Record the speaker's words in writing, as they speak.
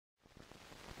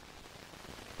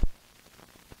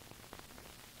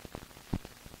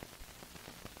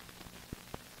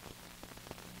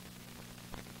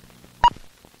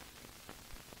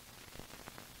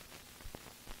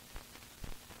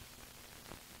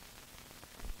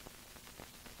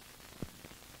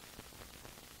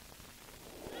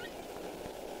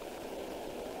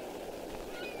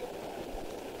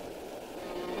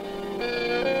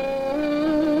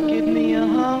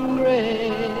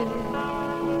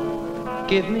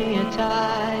Give me a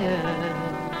tired,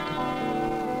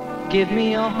 give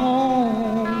me a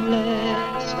homeless,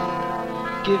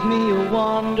 give me a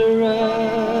wanderers,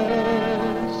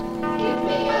 give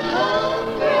me a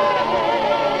hungry,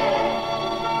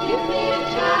 give me a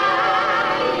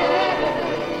tired,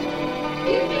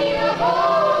 give me a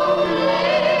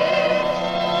homeless,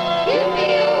 give me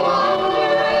a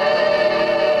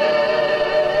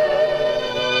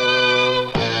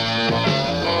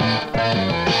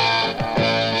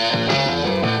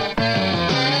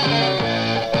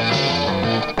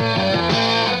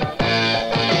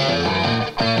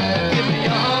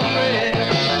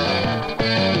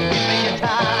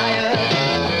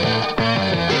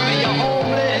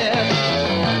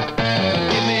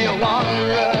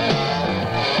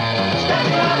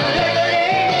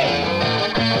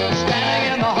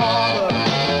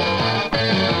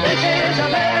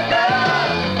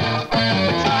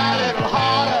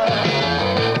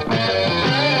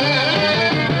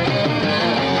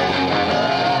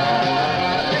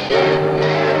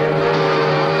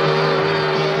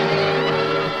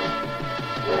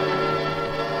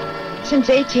Since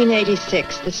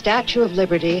 1886, the Statue of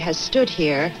Liberty has stood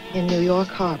here in New York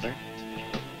Harbor.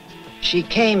 She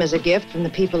came as a gift from the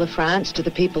people of France to the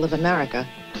people of America.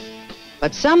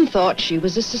 But some thought she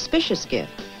was a suspicious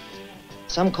gift.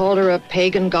 Some called her a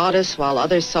pagan goddess, while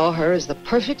others saw her as the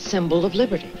perfect symbol of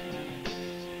liberty.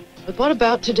 But what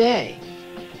about today?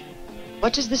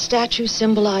 What does the statue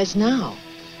symbolize now?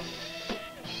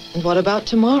 And what about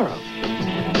tomorrow?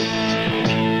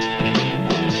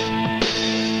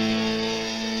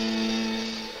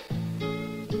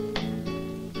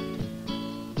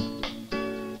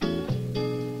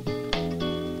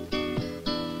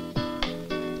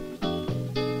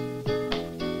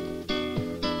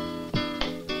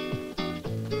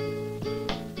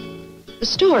 The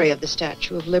story of the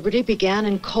Statue of Liberty began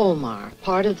in Colmar,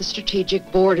 part of the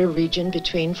strategic border region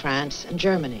between France and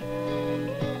Germany.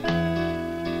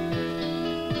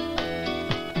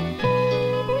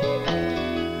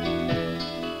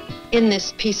 In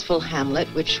this peaceful hamlet,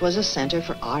 which was a center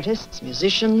for artists,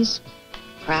 musicians,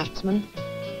 craftsmen,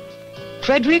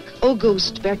 Frederick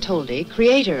Auguste Bertholdi,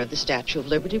 creator of the Statue of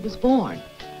Liberty, was born.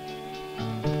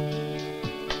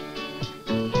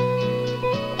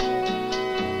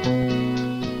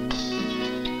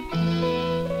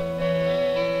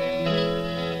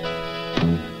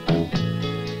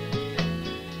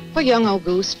 For young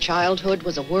Auguste, childhood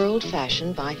was a world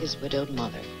fashioned by his widowed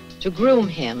mother to groom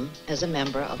him as a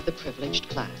member of the privileged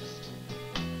class.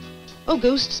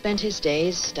 Auguste spent his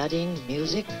days studying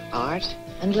music, art,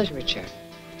 and literature.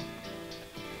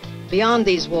 Beyond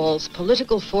these walls,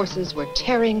 political forces were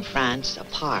tearing France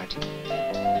apart.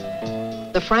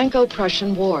 The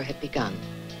Franco-Prussian War had begun.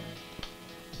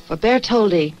 For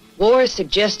Bertholdi, war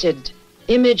suggested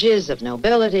images of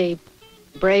nobility,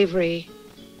 bravery,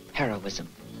 heroism.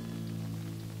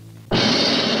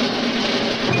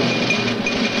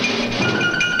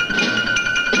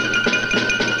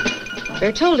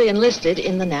 Bertholdi enlisted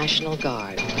in the National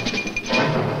Guard.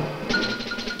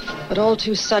 But all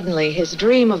too suddenly, his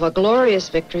dream of a glorious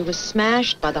victory was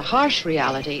smashed by the harsh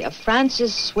reality of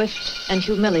France's swift and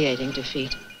humiliating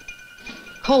defeat.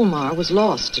 Colmar was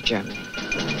lost to Germany.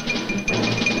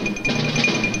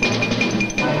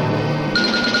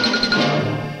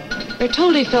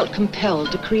 Bertholdi felt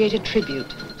compelled to create a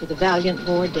tribute to the valiant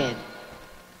war dead.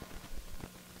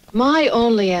 "My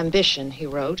only ambition," he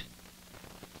wrote,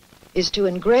 "is to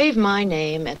engrave my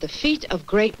name at the feet of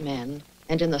great men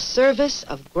and in the service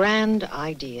of grand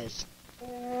ideas."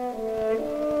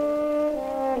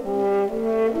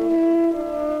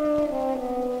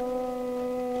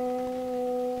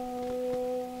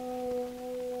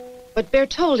 But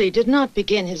Bertholdi did not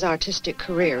begin his artistic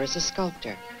career as a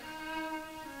sculptor.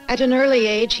 At an early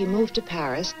age, he moved to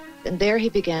Paris, and there he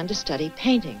began to study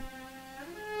painting.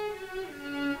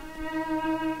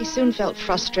 He soon felt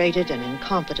frustrated and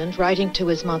incompetent, writing to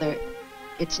his mother,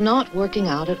 "It's not working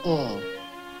out at all."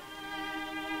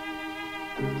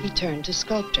 He turned to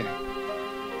sculpture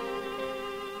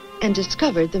and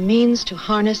discovered the means to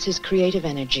harness his creative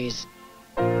energies.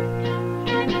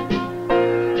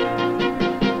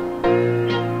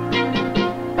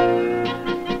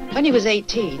 When he was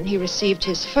 18, he received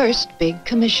his first big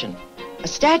commission, a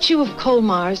statue of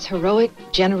Colmar's heroic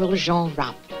General Jean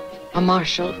Rapp, a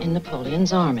marshal in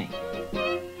Napoleon's army.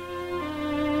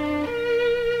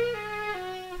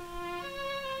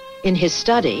 In his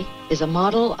study is a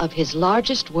model of his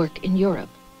largest work in Europe,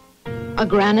 a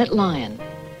granite lion,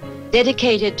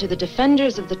 dedicated to the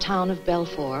defenders of the town of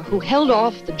Belfort, who held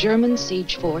off the German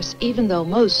siege force even though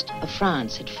most of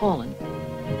France had fallen.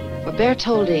 For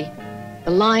Bertholdi,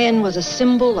 The lion was a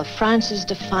symbol of France's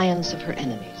defiance of her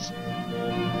enemies.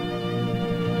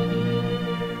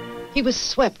 He was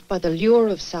swept by the lure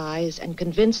of size and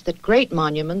convinced that great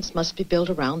monuments must be built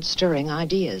around stirring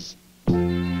ideas.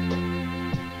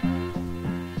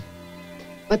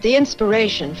 But the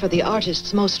inspiration for the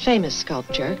artist's most famous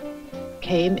sculpture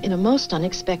came in a most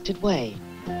unexpected way.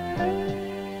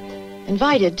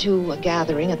 Invited to a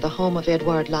gathering at the home of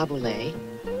Edouard Laboulaye,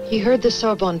 he heard the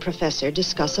Sorbonne professor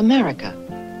discuss America.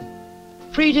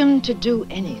 Freedom to do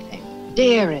anything,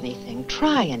 dare anything,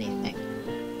 try anything.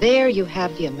 There you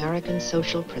have the American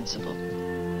social principle.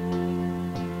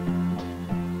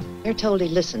 Bertoldi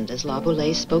listened as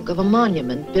Laboulaye spoke of a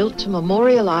monument built to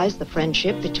memorialize the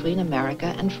friendship between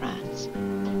America and France.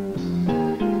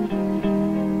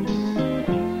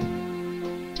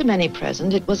 To many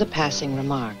present, it was a passing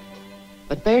remark.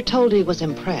 But Bertoldi was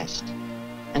impressed,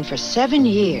 and for 7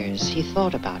 years he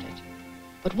thought about it.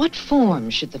 But what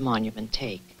form should the monument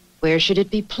take? Where should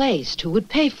it be placed? Who would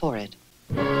pay for it?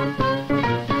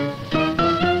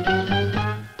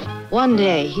 One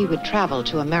day he would travel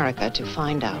to America to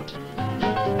find out.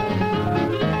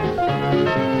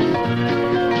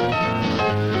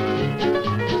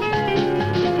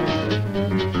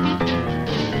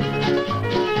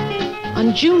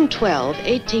 On June 12,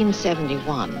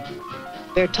 1871,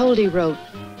 Bertoldi wrote,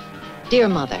 "Dear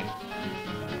Mother,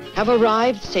 have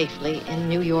arrived safely in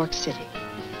New York City.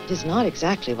 It is not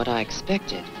exactly what I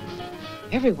expected.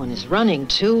 Everyone is running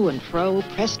to and fro,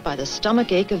 pressed by the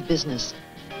stomach ache of business.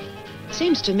 It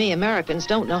seems to me Americans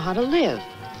don't know how to live.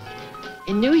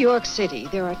 In New York City,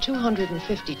 there are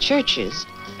 250 churches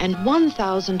and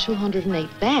 1,208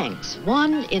 banks,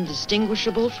 one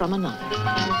indistinguishable from another."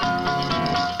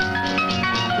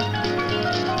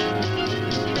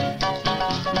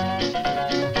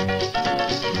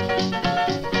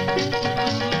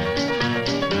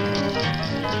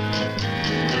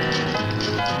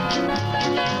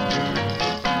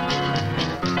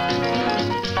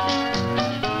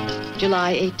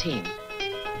 July 18.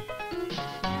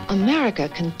 America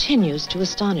continues to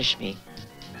astonish me.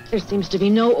 There seems to be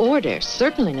no order,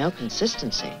 certainly no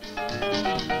consistency.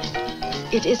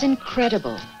 It is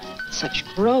incredible, such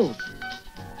growth.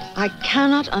 I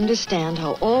cannot understand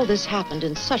how all this happened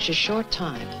in such a short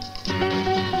time.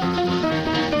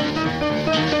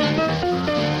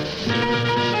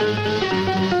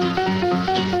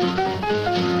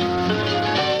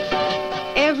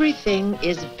 Everything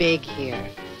is big here.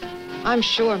 I'm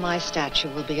sure my statue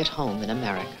will be at home in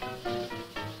America.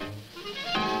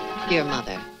 Dear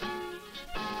Mother,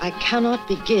 I cannot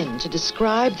begin to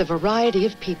describe the variety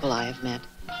of people I have met,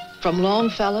 from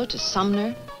Longfellow to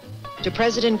Sumner, to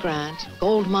President Grant,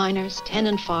 gold miners,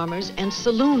 tenant farmers, and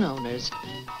saloon owners.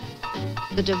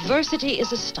 The diversity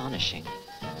is astonishing.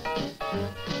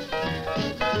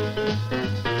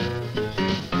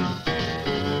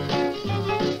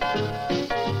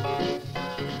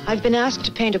 I've been asked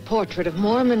to paint a portrait of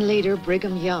Mormon leader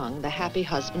Brigham Young, the happy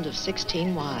husband of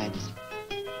 16 wives.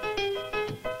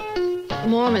 The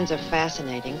Mormons are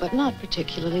fascinating, but not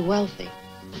particularly wealthy.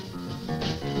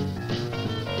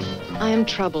 I am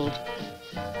troubled.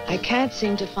 I can't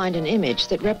seem to find an image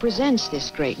that represents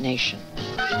this great nation.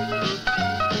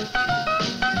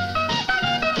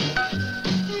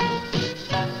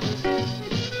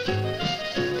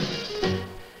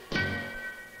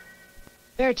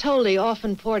 Bertoldi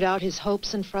often poured out his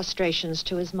hopes and frustrations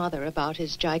to his mother about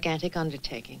his gigantic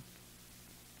undertaking.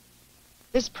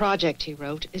 This project, he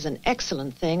wrote, is an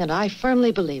excellent thing, and I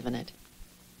firmly believe in it.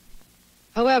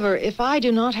 However, if I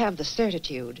do not have the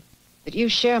certitude that you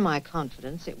share my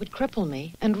confidence, it would cripple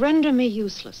me and render me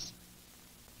useless.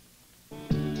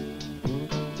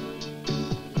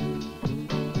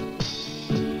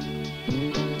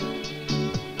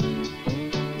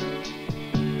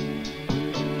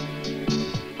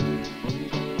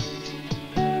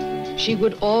 She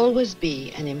would always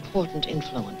be an important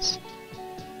influence.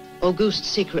 Auguste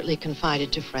secretly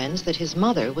confided to friends that his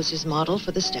mother was his model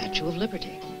for the Statue of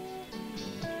Liberty.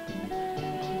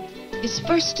 His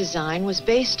first design was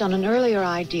based on an earlier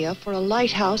idea for a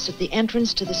lighthouse at the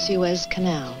entrance to the Suez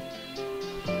Canal,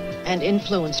 and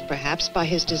influenced perhaps by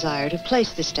his desire to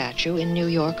place the statue in New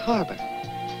York Harbor.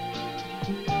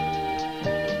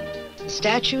 The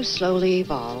statue slowly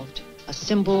evolved, a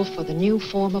symbol for the new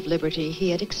form of liberty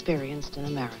he had experienced in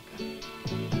America.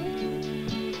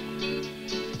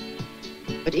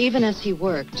 But even as he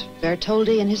worked,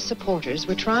 Bertoldi and his supporters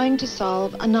were trying to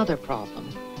solve another problem,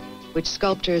 which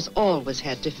sculptors always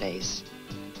had to face: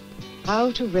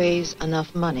 how to raise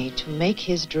enough money to make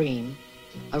his dream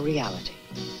a reality.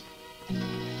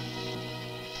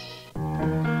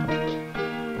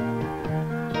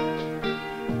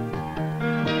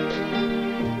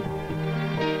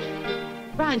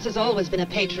 France has always been a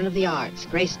patron of the arts,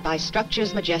 graced by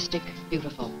structures majestic,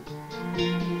 beautiful.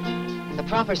 The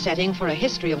proper setting for a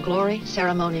history of glory,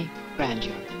 ceremony,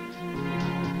 grandeur.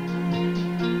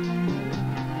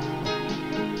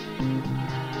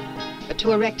 But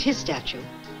to erect his statue,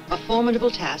 a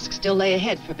formidable task still lay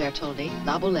ahead for Bertoldi,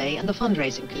 Laboulaye, and the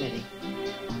fundraising committee.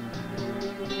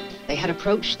 They had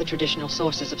approached the traditional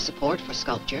sources of support for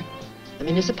sculpture, the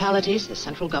municipalities, the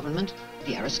central government,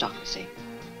 the aristocracy.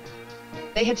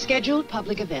 They had scheduled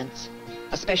public events.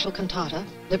 A special cantata,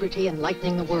 Liberty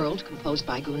Enlightening the World, composed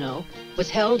by Gounod, was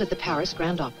held at the Paris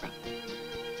Grand Opera.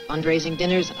 Fundraising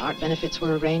dinners and art benefits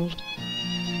were arranged.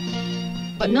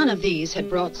 But none of these had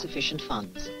brought sufficient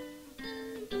funds.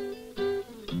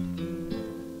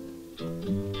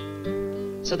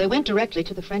 So they went directly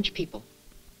to the French people.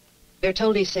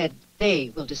 Bertoldi said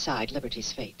they will decide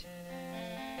Liberty's fate.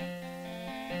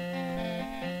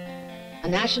 A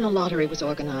national lottery was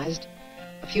organized.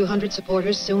 A few hundred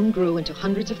supporters soon grew into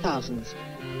hundreds of thousands.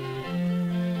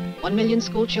 1 million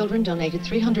school children donated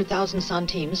 300,000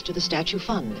 centimes to the statue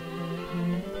fund.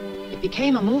 It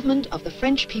became a movement of the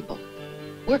French people.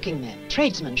 Working men,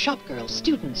 tradesmen, shopgirls,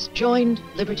 students joined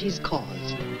Liberty's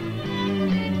cause.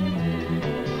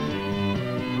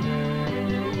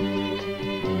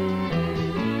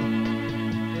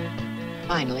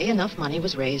 Finally, enough money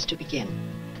was raised to begin.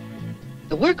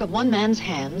 The work of one man's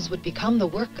hands would become the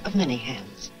work of many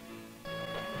hands.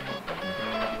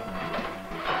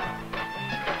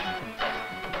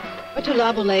 But to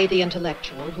Laboulaye, the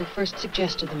intellectual, who first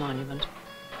suggested the monument,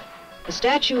 the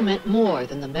statue meant more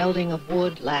than the melding of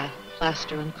wood, lath,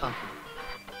 plaster, and cotton.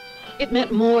 It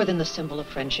meant more than the symbol of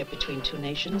friendship between two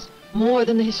nations, more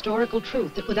than the historical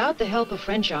truth that without the help of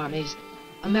French armies,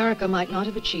 America might not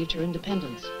have achieved her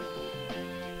independence.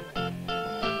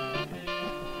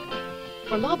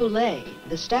 For Laboulaye,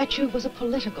 the statue was a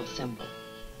political symbol,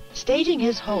 stating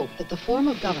his hope that the form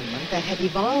of government that had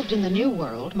evolved in the New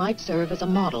World might serve as a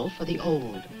model for the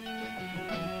Old.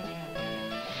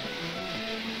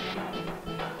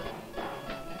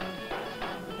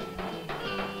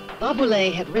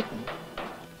 Laboulaye had written,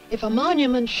 "If a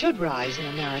monument should rise in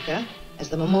America as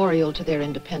the memorial to their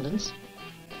independence,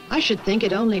 I should think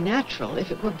it only natural if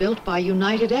it were built by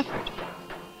united effort,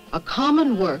 a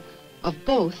common work of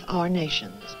both our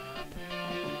nations."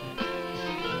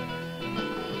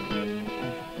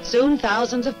 Soon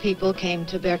thousands of people came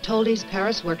to Bertoldi's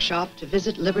Paris workshop to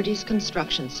visit Liberty's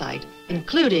construction site,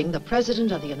 including the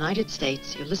President of the United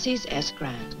States, Ulysses S.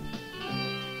 Grant.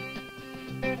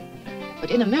 But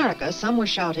in America, some were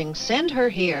shouting, "Send her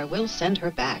here, we'll send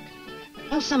her back."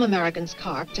 While some Americans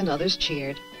carked and others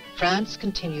cheered, France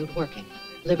continued working.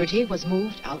 Liberty was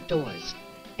moved outdoors.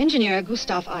 Engineer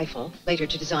Gustave Eiffel, later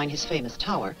to design his famous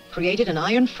tower, created an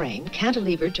iron frame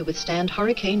cantilevered to withstand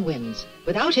hurricane winds.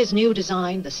 Without his new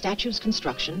design, the statue's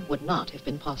construction would not have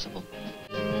been possible.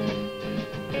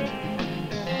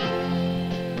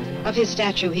 Of his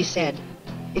statue, he said,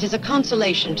 "It is a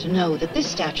consolation to know that this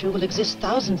statue will exist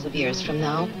thousands of years from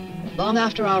now, long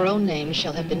after our own names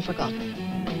shall have been forgotten."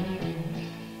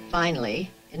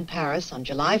 Finally, in Paris on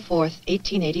July 4th,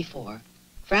 1884,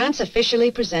 France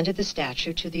officially presented the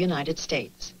statue to the United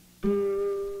States.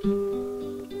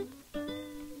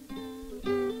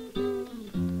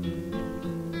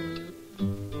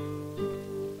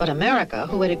 But America,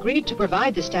 who had agreed to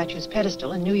provide the statue's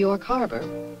pedestal in New York Harbor,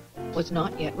 was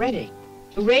not yet ready.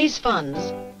 To raise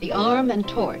funds, the arm and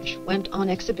torch went on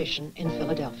exhibition in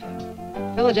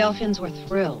Philadelphia. Philadelphians were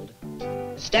thrilled.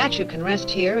 The statue can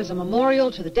rest here as a memorial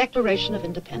to the Declaration of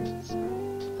Independence.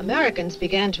 Americans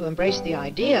began to embrace the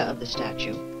idea of the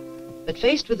statue, but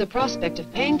faced with the prospect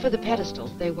of paying for the pedestal,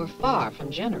 they were far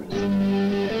from generous.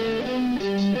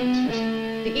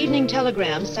 The Evening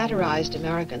Telegram satirized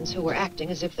Americans who were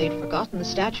acting as if they'd forgotten the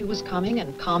statue was coming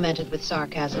and commented with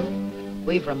sarcasm,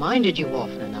 "We've reminded you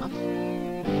often enough."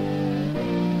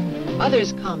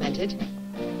 Others commented,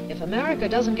 "If America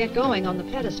doesn't get going on the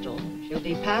pedestal, she'll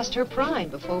be past her prime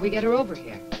before we get her over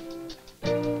here."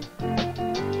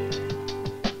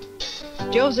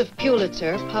 Joseph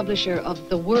Pulitzer, publisher of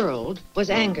The World, was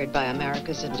angered by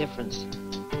America's indifference.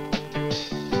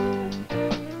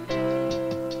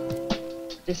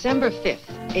 December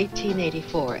 5th,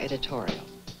 1884 editorial.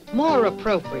 More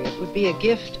appropriate would be a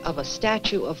gift of a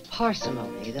statue of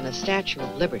parsimony than a statue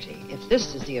of liberty, if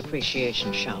this is the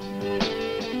appreciation shown.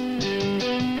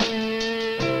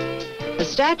 The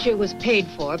statue was paid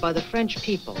for by the French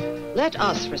people. Let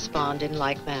us respond in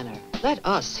like manner. Let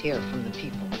us hear from the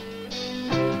people.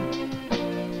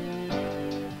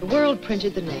 The World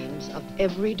printed the names of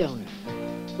every donor.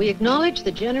 We acknowledge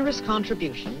the generous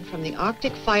contribution from the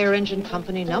Arctic Fire Engine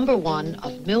Company #1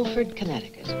 of Milford,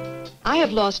 Connecticut. I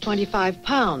have lost 25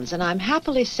 pounds, and I'm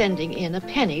happily sending in a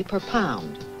penny per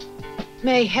pound.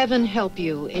 May heaven help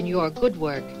you in your good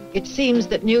work. It seems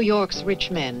that New York's rich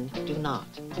men do not.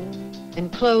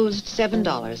 Enclosed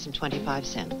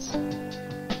 $7.25.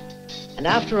 And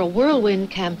after a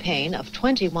whirlwind campaign of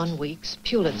 21 weeks,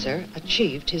 Pulitzer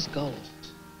achieved his goal.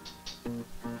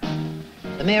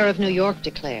 The mayor of New York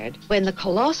declared, when the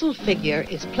colossal figure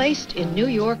is placed in New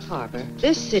York Harbor,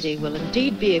 this city will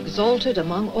indeed be exalted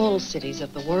among all cities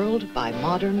of the world by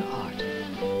modern art.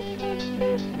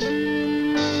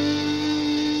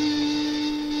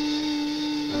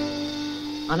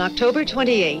 On October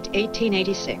 28,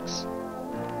 1886,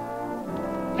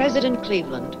 President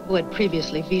Cleveland, who had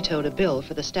previously vetoed a bill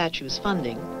for the statue's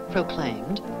funding,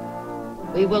 proclaimed,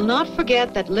 "We will not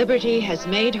forget that liberty has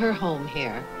made her home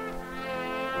here,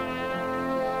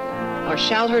 or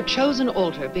shall her chosen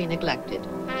altar be neglected."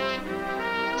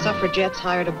 Suffragettes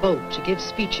hired a boat to give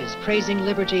speeches praising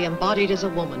liberty embodied as a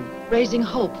woman, raising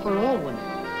hope for all women.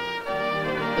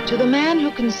 But to the man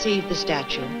who conceived the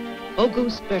statue,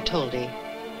 Auguste Bertholdi,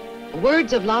 the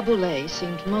words of La Boulaye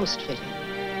seemed most fitting.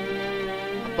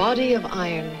 A body of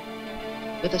iron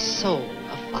with a soul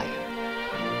of fire.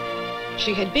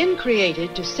 She had been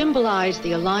created to symbolize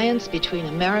the alliance between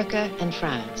America and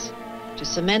France, to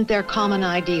cement their common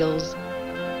ideals,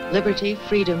 liberty,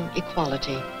 freedom,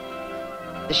 equality,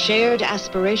 the shared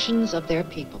aspirations of their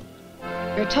people.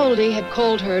 Bertholdi had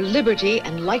called her liberty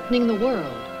enlightening the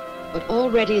world, but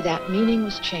already that meaning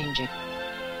was changing.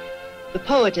 The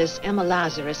poetess Emma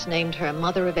Lazarus named her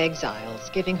Mother of Exiles,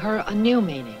 giving her a new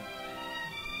meaning.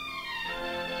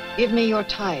 Give me your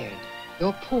tired,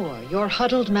 your poor, your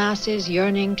huddled masses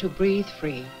yearning to breathe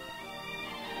free,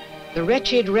 the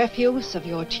wretched refuse of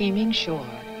your teeming shore.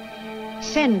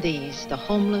 Send these, the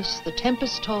homeless, the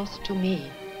tempest-tossed, to me.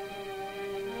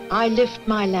 I lift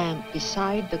my lamp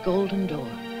beside the golden door.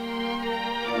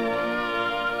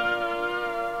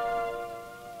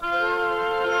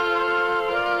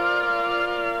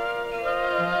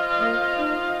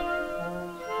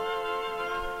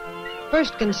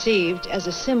 First conceived as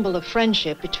a symbol of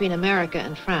friendship between America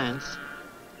and France,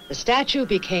 the statue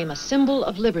became a symbol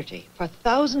of liberty for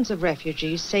thousands of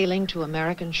refugees sailing to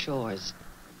American shores.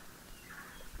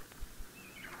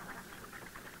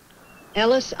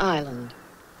 Ellis Island,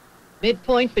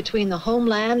 midpoint between the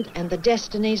homeland and the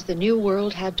destinies the New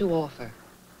World had to offer.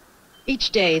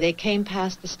 Each day they came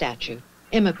past the statue,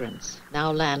 immigrants,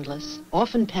 now landless,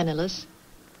 often penniless,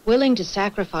 willing to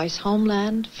sacrifice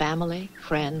homeland, family,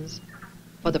 friends,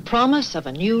 for the promise of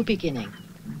a new beginning.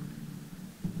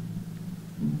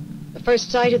 The first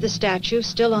sight of the statue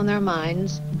still on their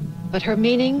minds, but her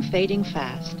meaning fading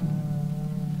fast.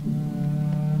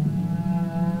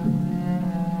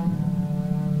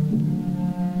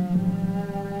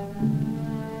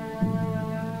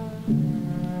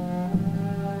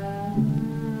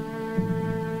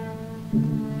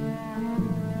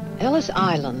 Ellis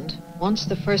Island, once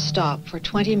the first stop for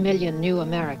 20 million new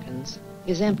Americans,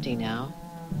 is empty now,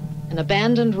 an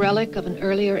abandoned relic of an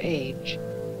earlier age.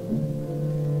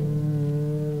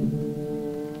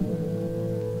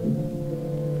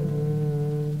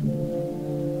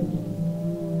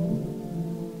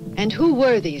 And who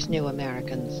were these new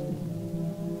Americans?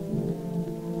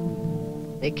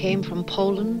 They came from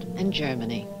Poland and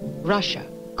Germany, Russia,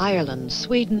 Ireland,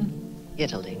 Sweden,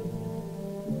 Italy.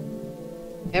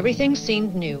 Everything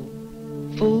seemed new.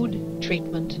 Food,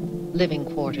 treatment, living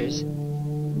quarters.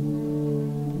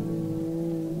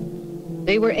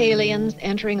 They were aliens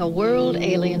entering a world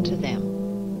alien to them.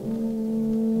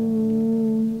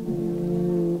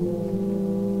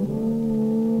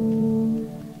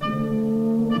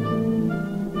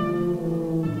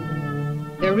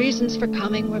 Their reasons for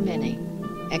coming were many: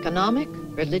 economic,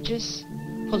 religious,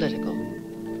 political.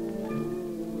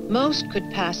 Most could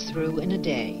pass through in a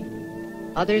day.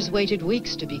 Others waited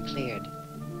weeks to be cleared.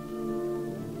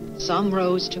 Some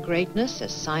rose to greatness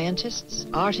as scientists,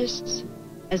 artists,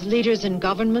 as leaders in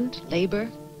government, labor,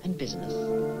 and business.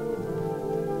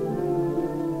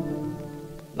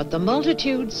 But the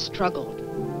multitudes struggled.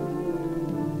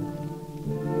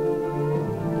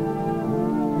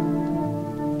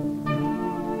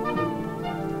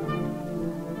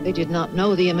 They did not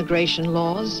know the immigration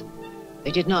laws.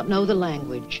 They did not know the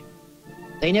language.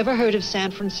 They never heard of San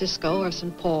Francisco or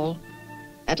St. Paul,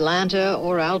 Atlanta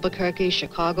or Albuquerque,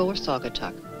 Chicago or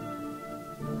Saugatuck.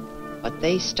 But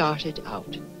they started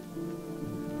out.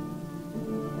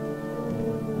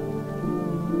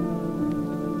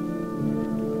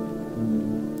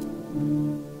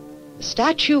 The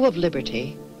Statue of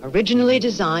Liberty originally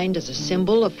designed as a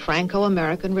symbol of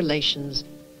Franco-American relations,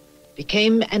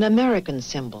 became an American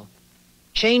symbol,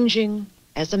 changing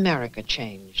as America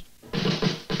changed.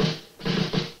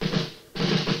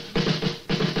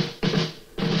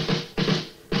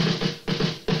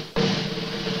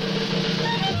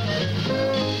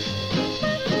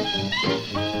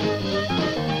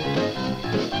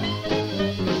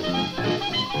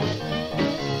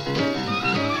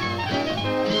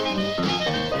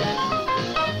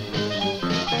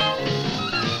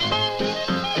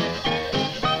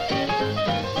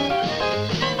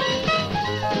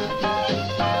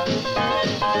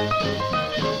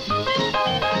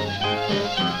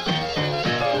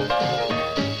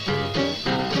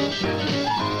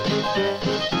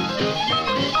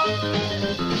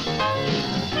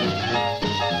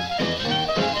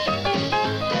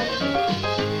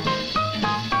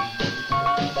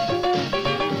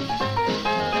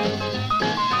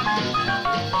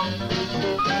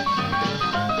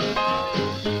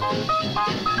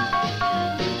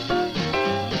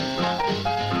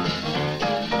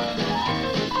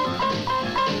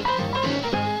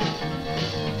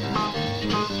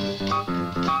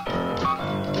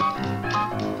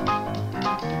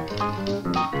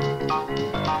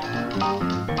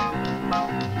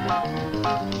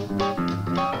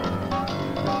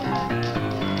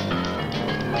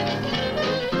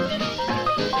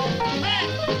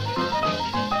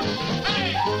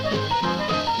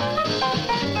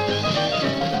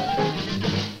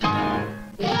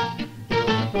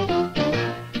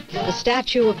 The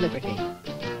Statue of Liberty.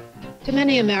 To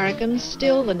many Americans,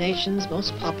 still the nation's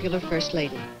most popular First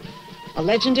Lady, a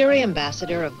legendary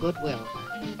ambassador of goodwill.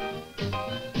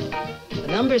 The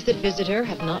numbers that visit her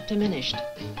have not diminished.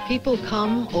 People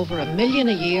come over 1 million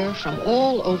a year from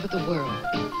all over the world.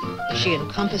 She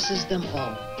encompasses them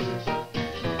all.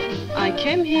 I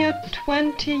came here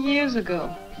 20 years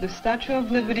ago. The Statue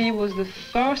of Liberty was the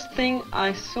first thing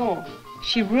I saw.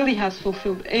 She really has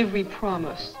fulfilled every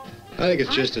promise. I think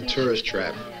it's just a tourist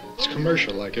trap. It's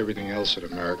commercial like everything else in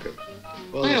America.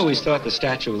 Well, I always thought the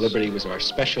Statue of Liberty was our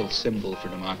special symbol for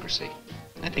democracy.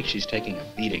 I think she's taking a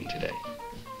beating today.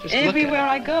 Just Everywhere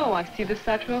I go, I see the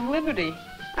Statue of Liberty.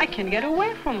 I can't get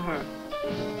away from her.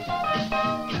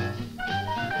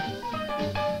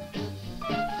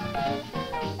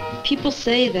 People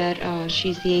say that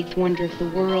she's the eighth wonder of the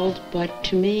world, but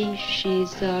to me,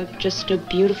 she's just a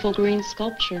beautiful green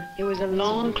sculpture. It was a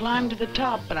long climb to the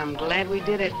top, but I'm glad we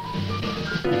did it.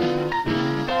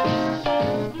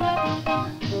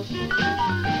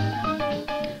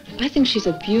 I think she's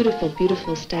a beautiful,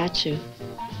 beautiful statue.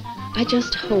 I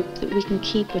just hope that we can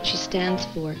keep what she stands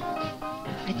for.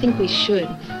 I think we should.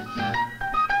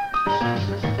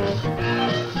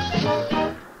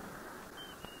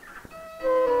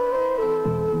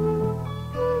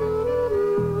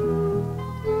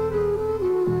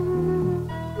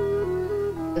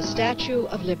 The Statue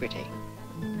of Liberty.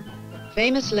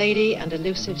 Famous lady and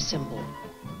elusive symbol.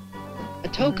 A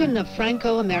token of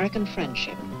Franco-American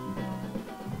friendship.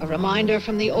 A reminder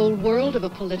from the old world of a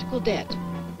political debt.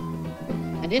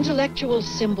 An intellectual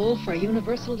symbol for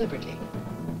universal liberty.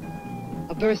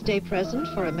 A birthday present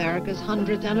for America's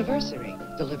 100th anniversary,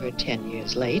 delivered 10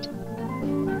 years late.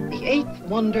 The eighth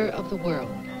wonder of the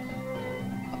world.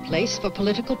 A place for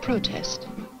political protest.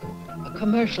 A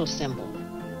commercial symbol.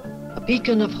 A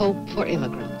beacon of hope for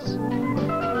immigrants.